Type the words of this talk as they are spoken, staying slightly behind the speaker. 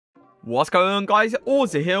What's going on, guys?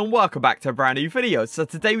 Auzio here and welcome back to a brand new video. So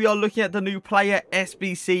today we are looking at the new player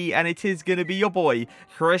SBC and it is going to be your boy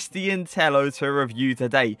Tello to review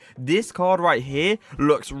today. This card right here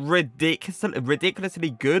looks ridiculously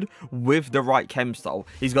good with the right chem style.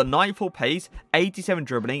 He's got 94 pace, 87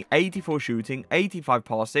 dribbling, 84 shooting, 85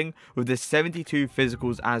 passing with the 72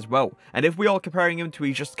 physicals as well. And if we are comparing him to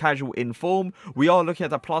his just casual inform, we are looking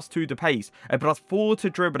at a +2 to pace, a +4 to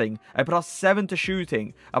dribbling, a +7 to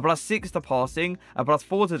shooting, a +6 to passing, a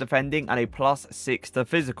 +4 to defending, and a +6 to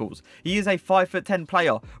physicals. He is a 5'10"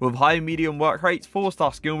 player with high and medium work rates,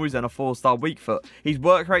 4-star skill moves, and a 4-star weak foot. His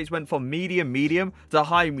work rates went from medium to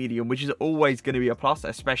high medium, which is always going to be a plus,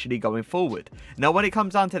 especially going forward. Now, when it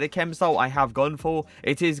comes down to the chem style I have gone for,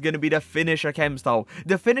 it is going to be the finisher chem style.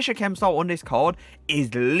 The finisher chem style on this card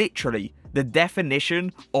is literally the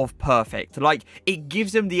definition of perfect. Like, it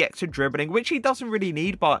gives him the extra dribbling, which he doesn't really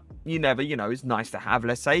need, but you never, it's nice to have,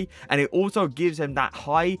 let's say. And it also gives him that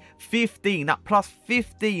high 15, that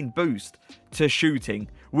 +15 boost to shooting,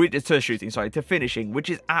 to finishing, which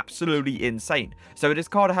is absolutely insane. So this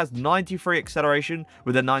card has 93 acceleration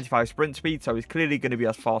with a 95 sprint speed, so he's clearly going to be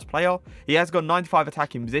a fast player. He has got 95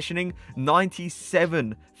 attacking positioning,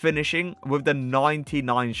 97 finishing with the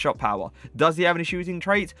 99 shot power. Does he have any shooting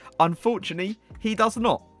traits? Unfortunately, he does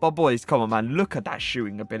not. But boys, come on man, look at that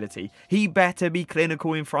shooting ability. He better be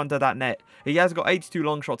clinical in front of that net. He has got 82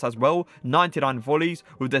 long shots as well, 99 volleys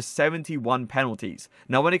with the 71 penalties.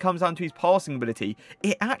 Now when it comes down to his passing ability,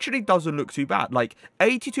 it actually doesn't look too bad. Like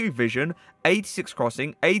 82 vision, 86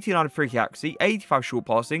 crossing, 89 free kick accuracy, 85 short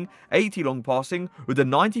passing, 80 long passing with the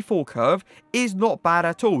 94 curve is not bad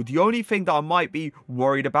at all. The only thing that I might be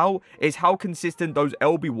worried about is how consistent those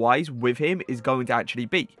LBYs with him is going to actually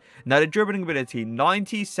be. Now the dribbling ability,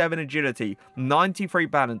 97 agility, 93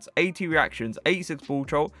 balance, 80 reactions, 86 ball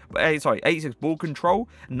control,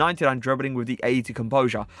 99 dribbling with the 80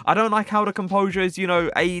 composure. I don't like how the composure is,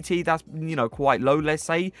 80, that's, quite low, let's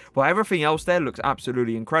say, but everything else there looks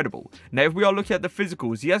absolutely incredible. Now, if we are looking at the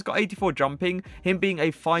physicals, he has got 84 jumping, him being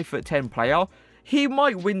a 5'10" player. He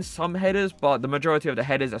might win some headers, but the majority of the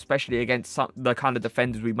headers, especially against the kind of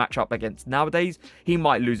defenders we match up against nowadays, he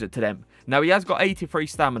might lose it to them. Now, he has got 83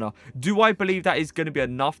 stamina. Do I believe that is going to be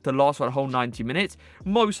enough to last for the whole 90 minutes?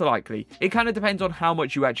 Most likely. It kind of depends on how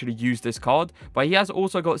much you actually use this card, but he has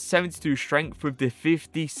also got 72 strength with the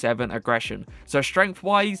 57 aggression. So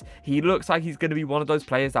strength-wise, he looks like he's going to be one of those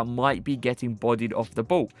players that might be getting bodied off the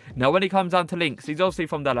ball. Now, when it comes down to links, he's obviously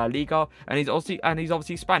from the La Liga, and he's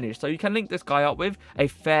obviously Spanish, so you can link this guy up with a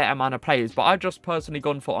fair amount of players, but I've just personally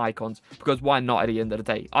gone for icons because why not at the end of the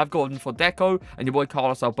day? I've gone for Deco and your boy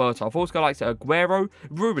Carlos Alberto. I've also got like Aguero,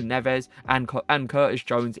 Ruben Neves, and Curtis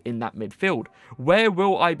Jones in that midfield. Where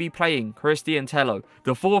will I be playing Tello?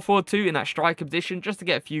 The 4-4-2 in that striker position just to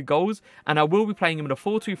get a few goals, and I will be playing him in a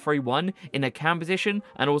 4-2-3-1 in a cam position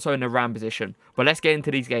and also in a ram position. But let's get into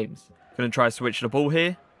these games. Going to try to switch the ball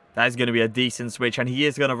here. That is going to be a decent switch, and he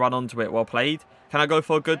is going to run onto it. Well played. Can I go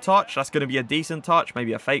for a good touch? That's going to be a decent touch.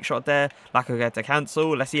 Maybe a fake shot there. LAKEY to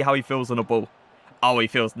cancel. Let's see how he feels on the ball. Oh, he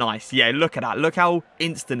feels nice. Yeah, look at that. Look how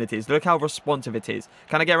instant it is. Look how responsive it is.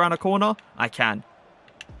 Can I get around a corner? I can.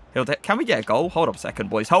 Can we get a goal? Hold up a second,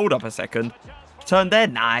 boys. Hold up a second. Turn there?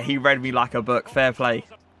 Nah, he read me like a book. Fair play.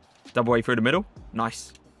 Double way through the middle.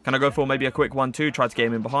 Nice. Can I go for maybe a quick 1-2? Try to get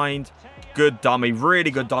him in behind. Good dummy.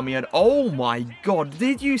 Really good dummy. And oh my god,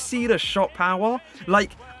 did you see the shot power?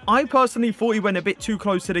 Like, I personally thought he went a bit too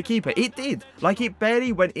close to the keeper. It did. Like, it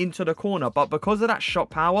barely went into the corner. But because of that shot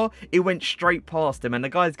power, it went straight past him. And the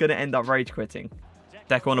guy's going to end up rage quitting.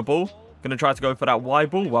 Deck on the ball. Going to try to go for that wide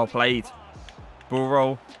ball. Well played. Ball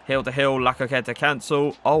roll, heel to heel, LAKEY to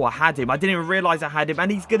cancel. Oh, I had him. I didn't even realise I had him.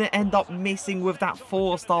 And he's going to end up missing with that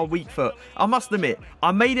 4-star weak foot. I must admit,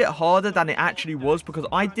 I made it harder than it actually was because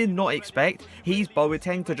I did not expect his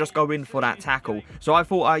Boateng to just go in for that tackle. So I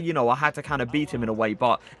thought, I had to kind of beat him in a way.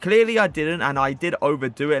 But clearly I didn't, and I did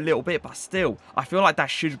overdo it a little bit. But still, I feel like that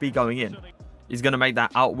should be going in. He's going to make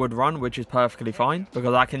that outward run, which is perfectly fine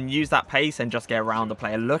because I can use that pace and just get around the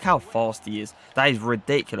player. Look how fast he is. That is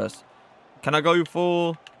ridiculous. Can I go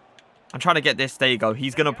for... I'm trying to get this. There you go.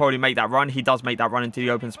 He's going to probably make that run. He does make that run into the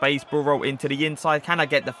open space. Ball roll into the inside. Can I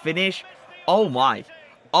get the finish? Oh, my.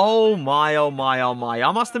 Oh, my, oh, my, oh, my.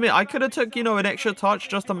 I must admit, I could have took, an extra touch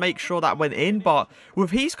just to make sure that went in. But with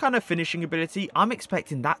his kind of finishing ability, I'm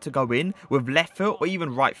expecting that to go in with left foot or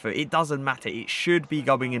even right foot. It doesn't matter. It should be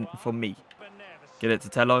going in for me. Get it to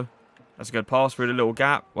Tello. That's a good pass through the little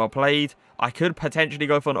gap. Well played. I could potentially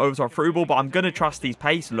go for an over-top through ball, but I'm going to trust his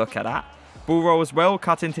pace. Look at that. Ball roll as well,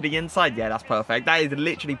 cut into the inside. Yeah, that's perfect. That is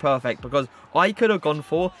literally perfect because I could have gone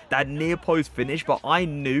for that near post finish, but I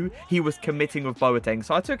knew he was committing with Boateng.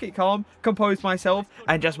 So I took it calm, composed myself,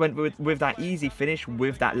 and just went with that easy finish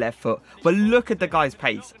with that left foot. But look at the guy's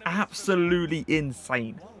pace. Absolutely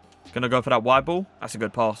insane. Gonna go for that wide ball. That's a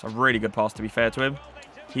good pass. A really good pass, to be fair to him.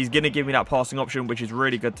 He's going to give me that passing option, which is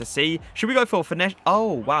really good to see. Should we go for a finesse?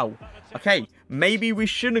 Oh, wow. Okay, maybe we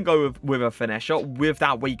shouldn't go with a finesse shot with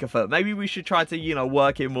that weaker foot. Maybe we should try to, you know,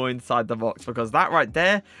 work it more inside the box because that right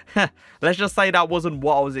there, let's just say that wasn't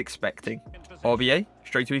what I was expecting. RBA,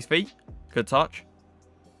 straight to his feet. Good touch.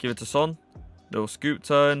 Give it to Son. Little scoop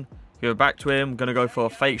turn. Give it back to him. Going to go for a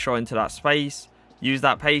fake shot into that space. Use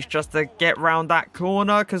that pace just to get round that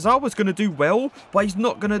corner. Because I was going to do well, but he's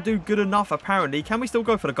not going to do good enough, apparently. Can we still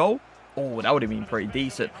go for the goal? Oh, that would have been pretty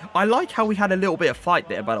decent. I like how we had a little bit of fight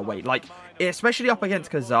there, by the way. Like, especially up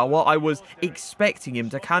against Kazawa, I was expecting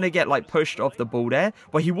him to kind of get, like, pushed off the ball there.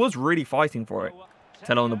 But he was really fighting for it.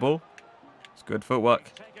 Tello on the ball. It's good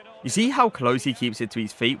footwork. You see how close he keeps it to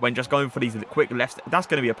his feet when just going for these quick lefts? That's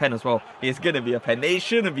going to be a pen as well. It's going to be a pen. It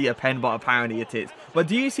shouldn't be a pen, but apparently it is. But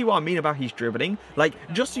do you see what I mean about his dribbling? Like,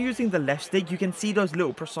 just using the left stick, you can see those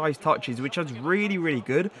little precise touches, which is really, really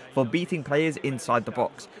good for beating players inside the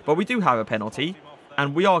box. But we do have a penalty,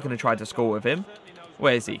 and we are going to try to score with him.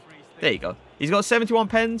 Where is he? There you go. He's got 71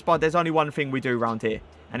 pens, but there's only one thing we do around here.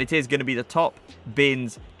 And it is going to be the top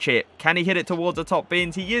bins chip. Can he hit it towards the top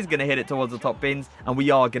bins? He is going to hit it towards the top bins. And we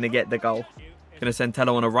are going to get the goal. Going to send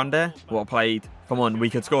Tello on a run there. Well played. Come on, we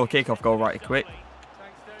could score a kickoff goal right quick.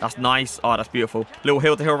 That's nice. Oh, that's beautiful. Little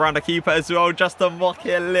hill-to-hill around the keeper as well. Just to mock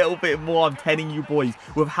it a little bit more. I'm telling you, boys.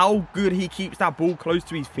 With how good he keeps that ball close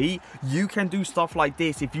to his feet, you can do stuff like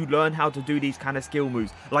this if you learn how to do these kind of skill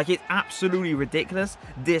moves. Like, it's absolutely ridiculous.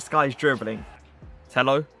 This guy's dribbling.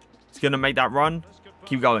 Tello is going to make that run.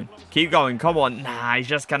 Keep going. Keep going. Come on. Nah, he's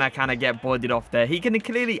just going to kind of get bodied off there. He can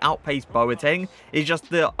clearly outpace Boateng. It's just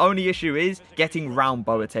the only issue is getting round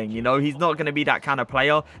Boateng. You know, he's not going to be that kind of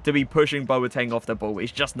player to be pushing Boateng off the ball.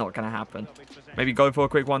 It's just not going to happen. Maybe go for a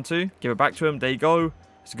quick 1-2. Give it back to him. There you go.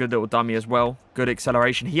 It's a good little dummy as well. Good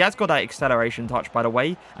acceleration. He has got that acceleration touch, by the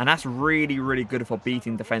way. And that's really, really good for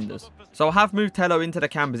beating defenders. So I have moved Tello into the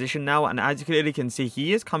cam position now. And as you clearly can see,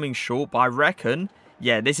 he is coming short. But I reckon...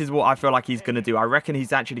 yeah, this is what I feel like he's going to do. I reckon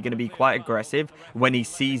he's actually going to be quite aggressive when he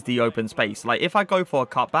sees the open space. Like, if I go for a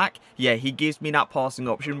cutback, yeah, he gives me that passing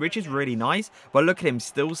option, which is really nice. But look at him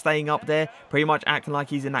still staying up there, pretty much acting like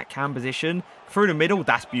he's in that cam position. Through the middle,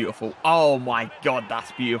 that's beautiful. Oh, my God,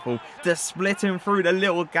 that's beautiful. To split him through the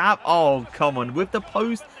little gap. Oh, come on. With the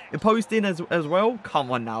post in as well.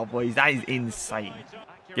 Come on now, boys. That is insane.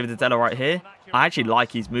 Give it to Tello right here. I actually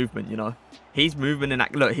like his movement, you know. His movement in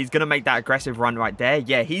that... look, he's going to make that aggressive run right there.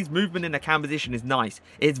 Yeah, his movement in the cam position is nice.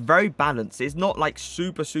 It's very balanced. It's not like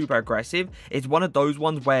super, super aggressive. It's one of those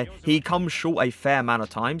ones where he comes short a fair amount of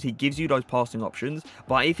times. He gives you those passing options.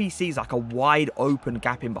 But if he sees like a wide open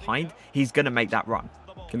gap in behind, he's going to make that run.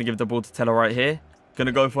 Going to give the ball to Tello right here. Going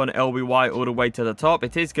to go for an LBY all the way to the top.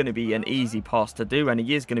 It is going to be an easy pass to do, and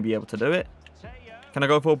he is going to be able to do it. Can I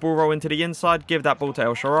go for a ball roll into the inside? Give that ball to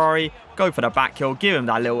El Shaarawy. Go for the back heel. Give him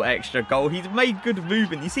that little extra goal. He's made good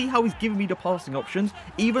movement. You see how he's giving me the passing options?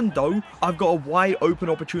 Even though I've got a wide open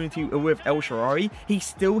opportunity with El Shaarawy, he's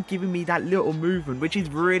still giving me that little movement, which is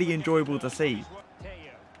really enjoyable to see.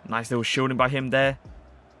 Nice little shielding by him there.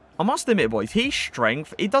 I must admit, boys, his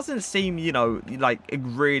strength, it doesn't seem, you know, like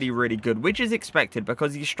really, really good, which is expected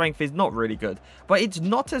because his strength is not really good. But it's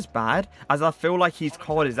not as bad as I feel like his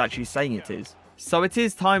card is actually saying it is. So it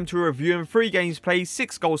is time to review him. 3 games played,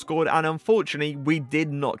 6 goals scored, and unfortunately, we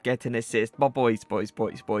did not get an assist. But boys,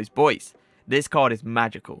 this card is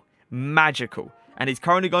magical. Magical. And he's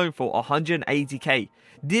currently going for 180k.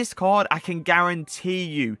 This card, I can guarantee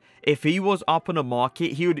you, if he was up on the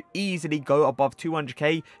market, he would easily go above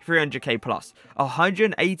 200k, 300k plus.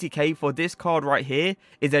 180k for this card right here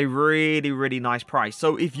is a really, really nice price.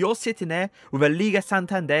 So if you're sitting there with a Liga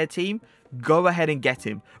Santander team, go ahead and get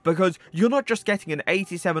him, because you're not just getting an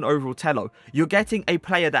 87 overall Tello, you're getting a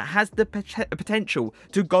player that has the potential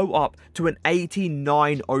to go up to an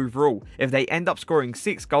 89 overall if they end up scoring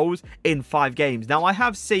 6 goals in 5 games. Now, I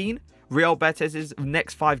have seen Real Betis'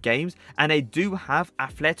 next 5 games, and they do have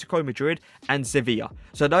Atletico Madrid and Sevilla.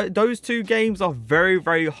 So those 2 games are very,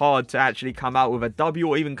 very hard to actually come out with a W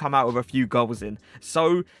or even come out with a few goals in.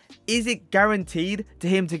 So is it guaranteed to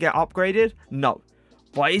him to get upgraded? No.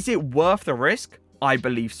 But is it worth the risk? I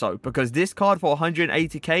believe so, because this card for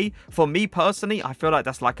 180k, for me personally, I feel like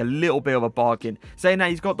that's like a little bit of a bargain. Saying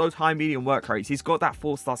that he's got those high medium work rates, he's got that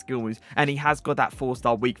 4-star skill moves, and he has got that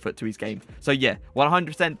 4-star weak foot to his game. So yeah,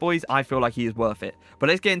 100% boys, I feel like he is worth it. But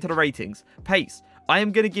let's get into the ratings. Pace. I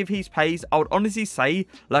am going to give his pace, I would honestly say,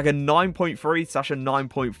 like a 9.3 / a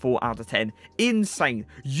 9.4 out of 10. Insane.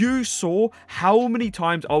 You saw how many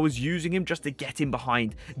times I was using him just to get him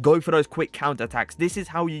behind. Go for those quick counterattacks. This is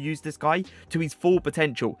how you use this guy to his full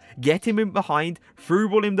potential. Get him in behind, through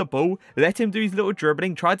ball him the ball, let him do his little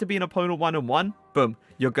dribbling, try to be an opponent one-on-one. Boom,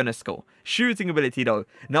 you're going to score. Shooting ability though.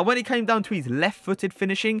 Now when it came down to his left-footed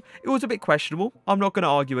finishing, it was a bit questionable. I'm not going to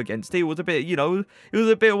argue against it. It was a bit, you know, it was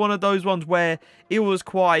a bit one of those ones where it was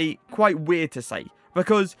quite weird to say.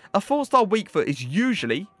 Because a 4-star weak foot is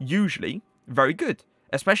usually very good.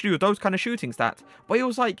 Especially with those kind of shooting stats. But it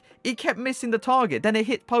was like, it kept missing the target. Then it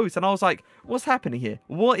hit post and I was like, what's happening here?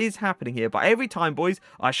 What is happening here? But every time, boys,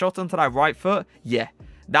 I shot onto that right foot, yeah,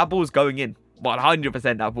 that ball's going in.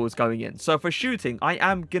 100% that ball's going in. So for shooting, I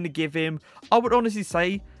am going to give him, I would honestly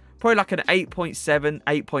say, probably like an 8.7,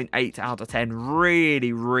 8.8 out of 10.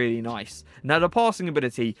 Really, really nice. Now, the passing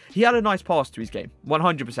ability, he had a nice pass to his game.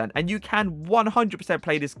 100%. And you can 100%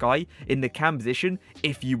 play this guy in the cam position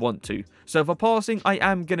if you want to. So for passing, I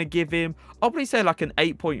am going to give him, I'll probably say like an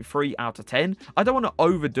 8.3 out of 10. I don't want to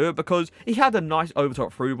overdo it because he had a nice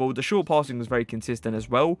overtop through ball. The short passing was very consistent as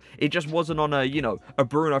well. It just wasn't on a, you know, a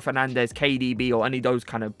Bruno Fernandes, KDB or any of those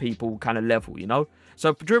kind of people kind of level, you know.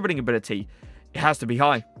 So for dribbling ability, it has to be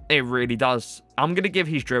high. It really does. I'm going to give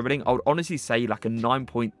his dribbling, I would honestly say like a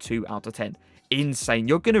 9.2 out of 10. Insane.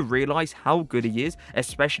 You're going to realize how good he is,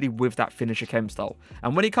 especially with that finisher chem style.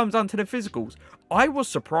 And when it comes down to the physicals, I was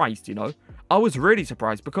surprised, you know. I was really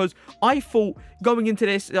surprised because I thought going into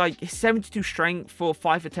this, like 72 strength for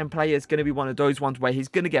 5'10" player is going to be one of those ones where he's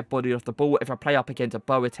going to get bodied off the ball if I play up against a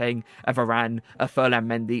Boateng, a Varane, a Ferland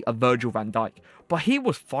Mendy, a Virgil van Dijk. But he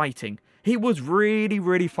was fighting. He was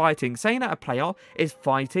really fighting. Saying that a player is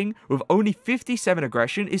fighting with only 57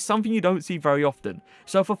 aggression is something you don't see very often.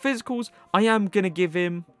 So for physicals, I am going to give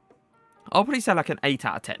him, I'll probably say like an 8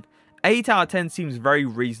 out of 10. 8 out of 10 seems very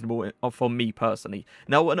reasonable for me personally.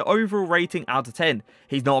 Now, an overall rating out of 10,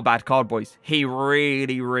 he's not a bad card, boys. He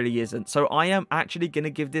really isn't. So I am actually going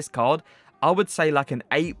to give this card, I would say like an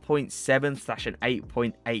 8.7 / an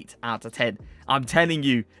 8.8 out of 10. I'm telling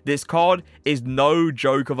you, this card is no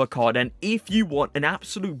joke of a card. And if you want an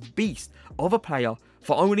absolute beast of a player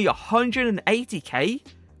for only 180k,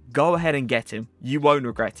 go ahead and get him. You won't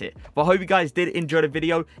regret it. But I hope you guys did enjoy the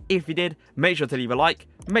video. If you did, make sure to leave a like,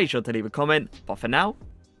 make sure to leave a comment. But for now,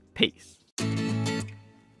 peace.